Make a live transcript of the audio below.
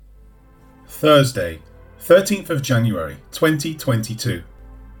Thursday, 13th of January 2022.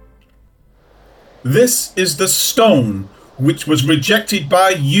 This is the stone which was rejected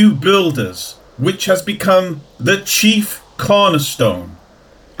by you builders, which has become the chief cornerstone.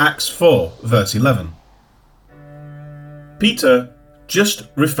 Acts 4 verse 11. Peter just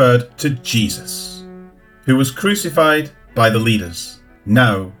referred to Jesus, who was crucified by the leaders.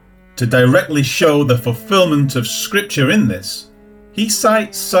 Now, to directly show the fulfillment of scripture in this, he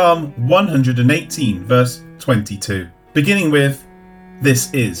cites Psalm 118 verse 22, beginning with, "This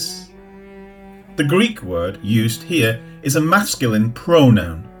is." The Greek word used here is a masculine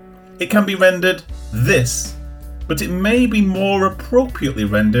pronoun. It can be rendered this, but it may be more appropriately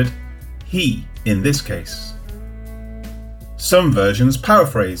rendered he in this case. Some versions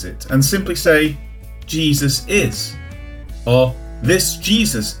paraphrase it and simply say, "Jesus is," or "this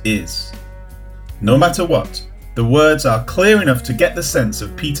Jesus is." No matter what, the words are clear enough to get the sense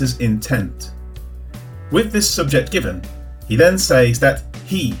of Peter's intent. With this subject given, he then says that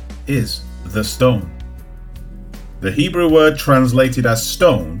he is the stone. The Hebrew word translated as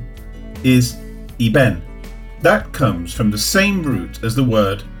stone is eben. That comes from the same root as the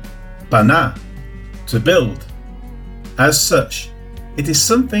word bana, to build. As such, it is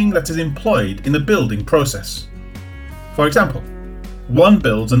something that is employed in the building process. For example, one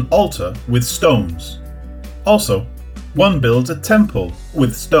builds an altar with stones. Also, one builds a temple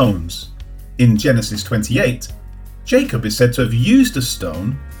with stones. In Genesis 28, Jacob is said to have used a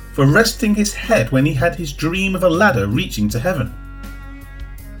stone for resting his head when he had his dream of a ladder reaching to heaven.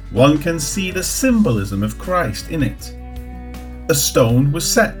 One can see the symbolism of Christ in it. A stone was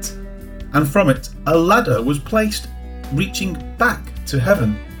set, and from it a ladder was placed, reaching back to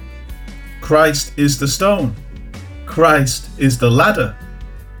heaven. Christ is the stone. Christ is the ladder.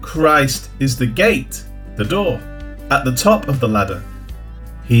 Christ is the gate, the door, at the top of the ladder.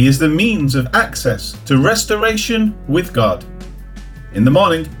 He is the means of access to restoration with God. In the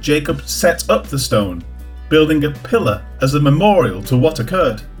morning, Jacob set up the stone, building a pillar as a memorial to what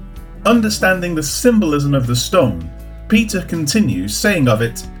occurred. Understanding the symbolism of the stone, Peter continues saying of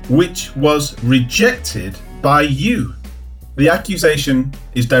it, which was rejected by you. The accusation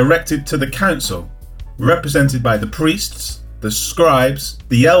is directed to the council, represented by the priests, the scribes,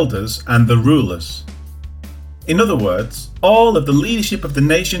 the elders, and the rulers. In other words, all of the leadership of the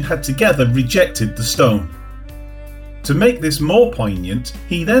nation had together rejected the stone. To make this more poignant,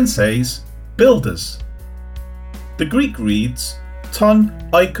 he then says, builders. The Greek reads, ton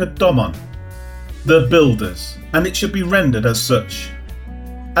oikodomon, the builders, and it should be rendered as such.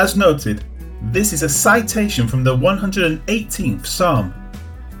 As noted, this is a citation from the 118th Psalm.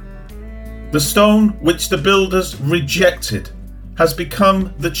 The stone which the builders rejected has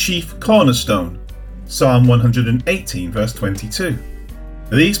become the chief cornerstone. Psalm 118 verse 22.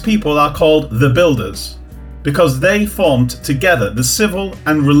 These people are called the builders because they formed together the civil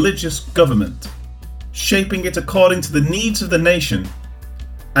and religious government, shaping it according to the needs of the nation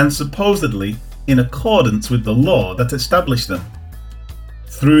and supposedly in accordance with the law that established them.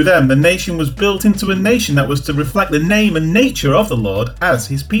 Through them, the nation was built into a nation that was to reflect the name and nature of the Lord as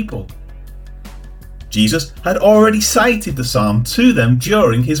his people. Jesus had already cited the psalm to them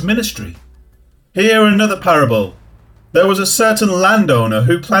during his ministry. Here another parable. There was a certain landowner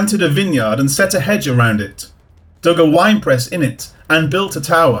who planted a vineyard and set a hedge around it, dug a winepress in it, and built a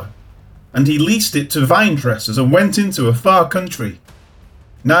tower. And he leased it to vine dressers and went into a far country.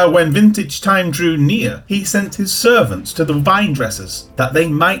 Now when vintage time drew near, he sent his servants to the vine dressers, that they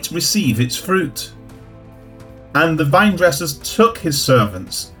might receive its fruit. And the vine dressers took his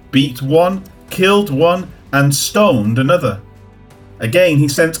servants, beat one, killed one, and stoned another. Again he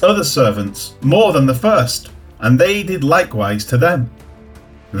sent other servants, more than the first, and they did likewise to them.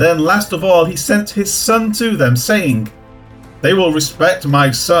 Then last of all he sent his son to them, saying, they will respect my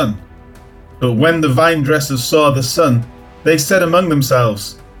son. But when the vine dressers saw the son, they said among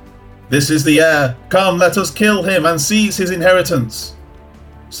themselves, this is the heir, come let us kill him and seize his inheritance.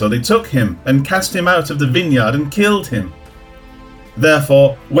 So they took him and cast him out of the vineyard and killed him.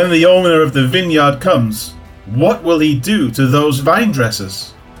 Therefore, when the owner of the vineyard comes, what will he do to those vine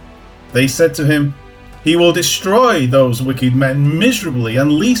dressers? They said to him, he will destroy those wicked men miserably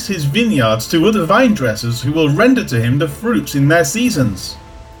and lease his vineyards to other vine dressers who will render to him the fruits in their seasons.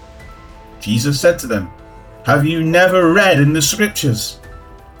 Jesus said to them, have you never read in the scriptures?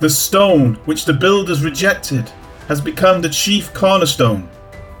 The stone which the builders rejected has become the chief cornerstone.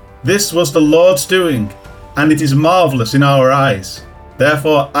 This was the Lord's doing, and it is marvelous in our eyes.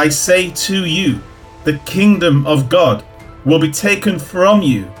 Therefore I say to you, the kingdom of God will be taken from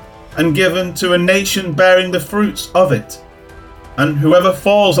you and given to a nation bearing the fruits of it. and whoever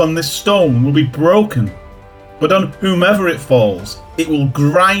falls on this stone will be broken, but on whomever it falls, it will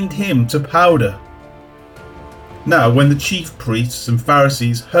grind him to powder." Now when the chief priests and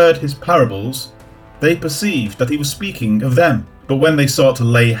Pharisees heard his parables, they perceived that he was speaking of them. But when they sought to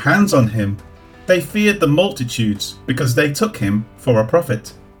lay hands on him, they feared the multitudes, because they took him for a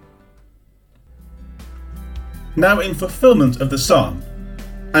prophet. Now in fulfillment of the psalm,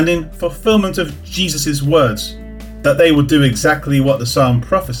 and in fulfillment of Jesus' words, that they would do exactly what the psalm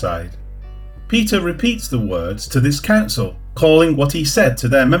prophesied, Peter repeats the words to this council, calling what he said to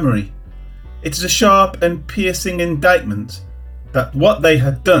their memory. It is a sharp and piercing indictment that what they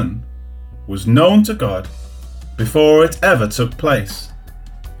had done was known to God before it ever took place,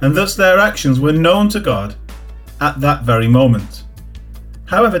 and thus their actions were known to God at that very moment.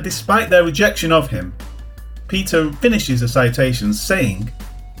 However, despite their rejection of him, Peter finishes the citation saying,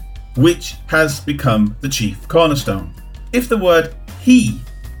 "which has become the chief cornerstone." If the word "he"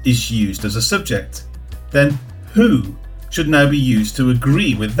 is used as a subject, then "who" should now be used to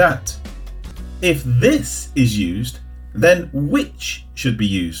agree with that. If "this" is used, then "which" should be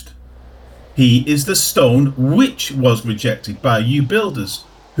used. He is the stone which was rejected by you builders,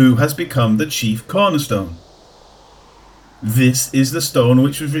 who has become the chief cornerstone. This is the stone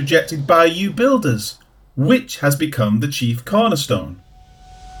which was rejected by you builders, which has become the chief cornerstone.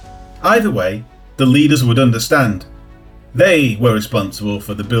 Either way, the leaders would understand. They were responsible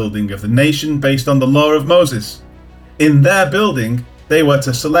for the building of the nation based on the law of Moses. In their building, they were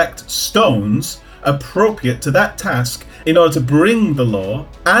to select stones appropriate to that task in order to bring the law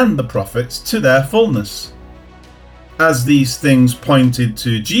and the prophets to their fullness. As these things pointed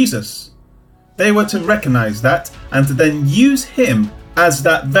to Jesus, they were to recognize that and to then use him as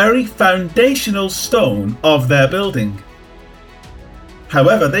that very foundational stone of their building.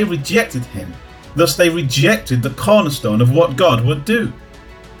 However, they rejected him, thus they rejected the cornerstone of what God would do.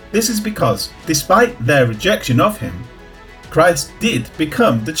 This is because, despite their rejection of him, Christ did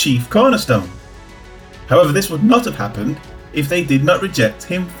become the chief cornerstone. However, this would not have happened if they did not reject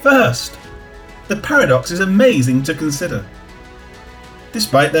him first. The paradox is amazing to consider.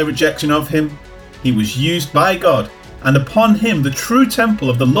 Despite their rejection of him, he was used by God, and upon him the true temple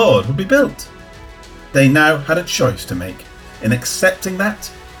of the Lord would be built. They now had a choice to make in accepting that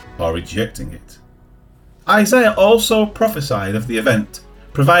or rejecting it. Isaiah also prophesied of the event,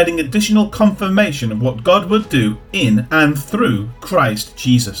 providing additional confirmation of what God would do in and through Christ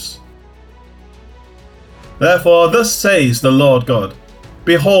Jesus. "Therefore thus says the Lord God,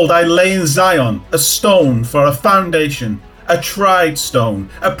 Behold, I lay in Zion a stone for a foundation, a tried stone,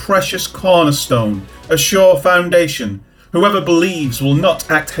 a precious cornerstone, a sure foundation. Whoever believes will not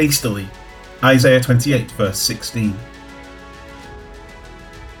act hastily." Isaiah 28 verse 16.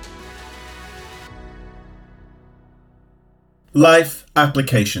 Life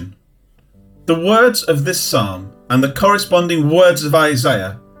application. The words of this psalm and the corresponding words of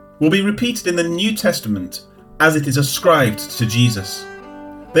Isaiah will be repeated in the New Testament as it is ascribed to Jesus.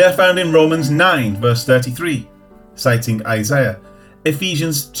 They are found in Romans 9 verse 33, citing Isaiah,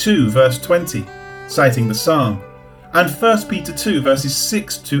 Ephesians 2 verse 20, citing the psalm, and 1 Peter 2 verses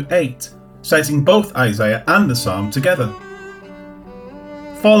 6 to 8, citing both Isaiah and the psalm together.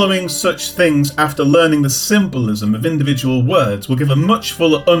 Following such things after learning the symbolism of individual words will give a much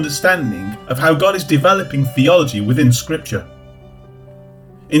fuller understanding of how God is developing theology within Scripture.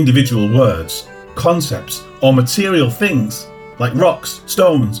 Individual words, concepts, or material things, like rocks,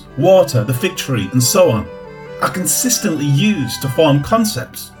 stones, water, the fig tree, and so on, are consistently used to form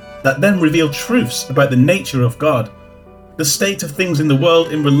concepts that then reveal truths about the nature of God, the state of things in the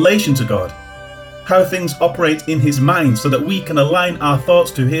world in relation to God, how things operate in his mind so that we can align our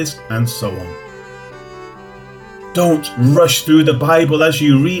thoughts to his, and so on. Don't rush through the Bible as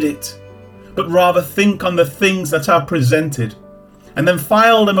you read it, but rather think on the things that are presented, and then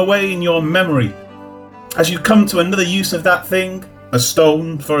file them away in your memory. As you come to another use of that thing, a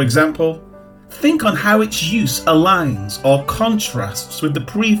stone for example, think on how its use aligns or contrasts with the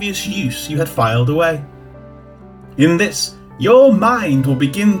previous use you had filed away. In this, your mind will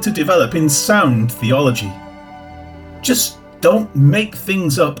begin to develop in sound theology. Just don't make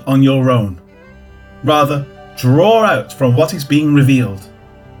things up on your own. Rather, draw out from what is being revealed.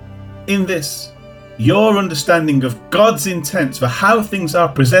 In this, your understanding of God's intent for how things are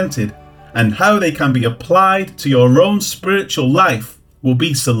presented and how they can be applied to your own spiritual life will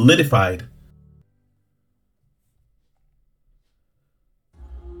be solidified.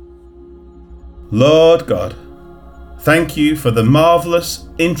 Lord God, thank you for the marvellous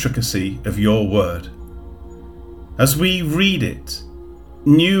intricacy of your word. As we read it,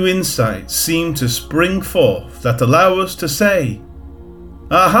 new insights seem to spring forth that allow us to say,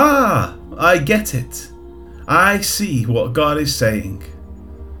 "Aha! I get it. I see what God is saying."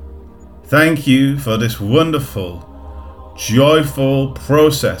 Thank you for this wonderful, joyful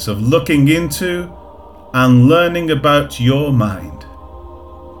process of looking into and learning about your mind.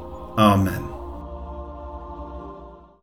 Amen.